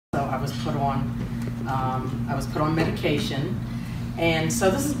I was put on medication, and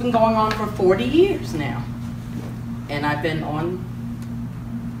so this has been going on for 40 years now, and I've been on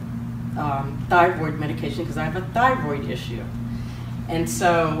thyroid medication because I have a thyroid issue. And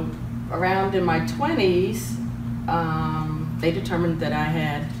so around in my 20s, they determined that I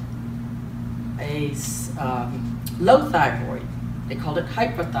had a low thyroid. They called it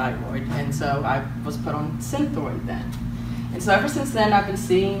hypothyroid, and so I was put on Synthroid then. And so ever since then, I've been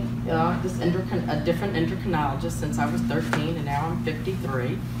seeing a different endocrinologist since I was 13, and now I'm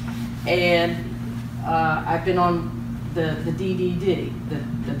 53. And I've been on the DDD,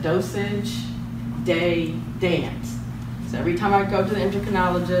 the dosage day dance. So every time I go to the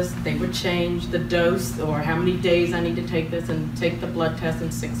endocrinologist, they would change the dose or how many days I need to take this, and take the blood test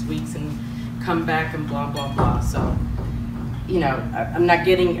in 6 weeks and come back and blah, blah, blah. So, you know,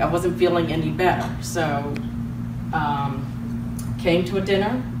 I wasn't feeling any better. So, came to a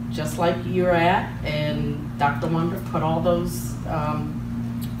dinner just like you're at, and Dr. Wonder put all those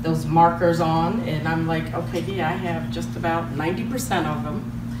markers on, and I'm like, okay, yeah, I have just about 90% of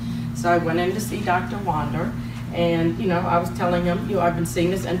them. So I went in to see Dr. Wander, and you know, I was telling him, you know, I've been seeing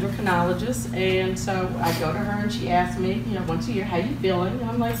this endocrinologist, and so I go to her and she asks me, you know, once a year, how you feeling? And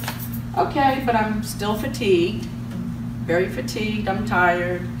I'm like, okay, but I'm still fatigued, very fatigued, I'm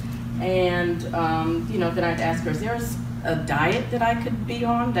tired, and you know, then I'd ask her, is there a diet that I could be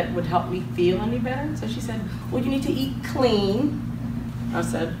on that would help me feel any better? So she said, well, you need to eat clean. I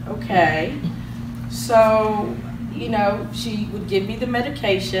said, okay. So, you know, she would give me the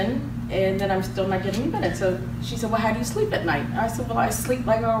medication, and then I'm still not getting any better. So she said, well, how do you sleep at night? I said, well, I sleep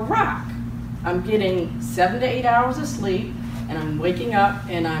like a rock. I'm getting 7 to 8 hours of sleep, and I'm waking up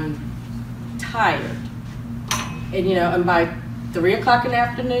and I'm tired. And you know, and by 3 o'clock in the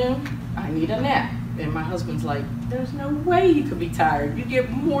afternoon, I need a nap. And my husband's like, there's no way you could be tired. You get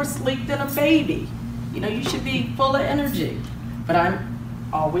more sleep than a baby. You know, you should be full of energy. But I'm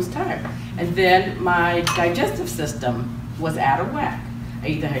always tired. And then my digestive system was out of whack. I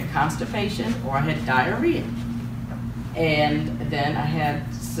either had constipation or I had diarrhea. And then I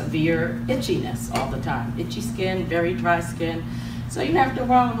had severe itchiness all the time. Itchy skin, very dry skin. So you know, after a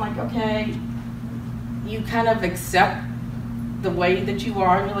while, I'm like, okay, you kind of accept the way that you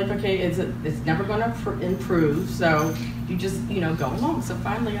are, and you're like, okay, it's never going to improve, so you just, you know, go along. So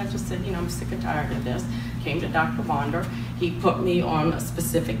finally I just said, you know, I'm sick and tired of this. Came to Dr. Wander. He put me on a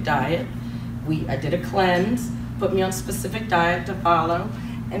specific diet. I did a cleanse, put me on a specific diet to follow,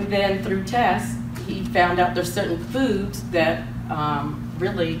 and then through tests, he found out there's certain foods that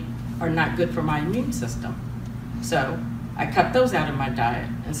really are not good for my immune system. So I cut those out of my diet,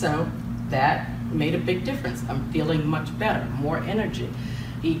 and so that made a big difference. I'm feeling much better, more energy.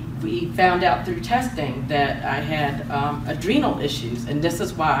 We found out through testing that I had adrenal issues, and this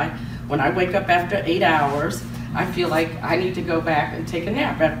is why when I wake up after 8 hours, I feel like I need to go back and take a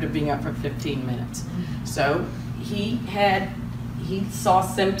nap after being up for 15 minutes. So he saw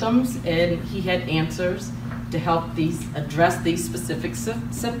symptoms, and he had answers to help address these specific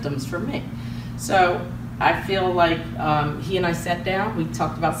symptoms for me. So I feel like he and I sat down, we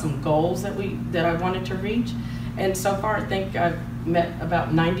talked about some goals that I wanted to reach, and so far I think I've met about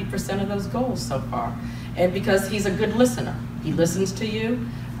 90% of those goals so far. And because he's a good listener, he listens to you,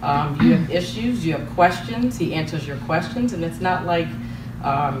 you have issues, you have questions, he answers your questions, and it's not like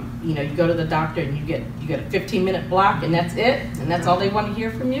you know, you go to the doctor and you get a 15-minute block and that's it, and that's all they want to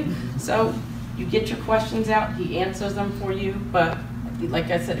hear from you. So you get your questions out, he answers them for you, but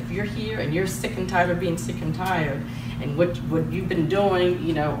like I said, if you're here and you're sick and tired of being sick and tired, and what you've been doing,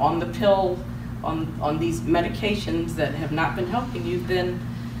 you know, on the pill, on these medications that have not been helping you, then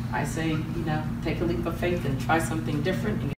I say, you know, take a leap of faith and try something different.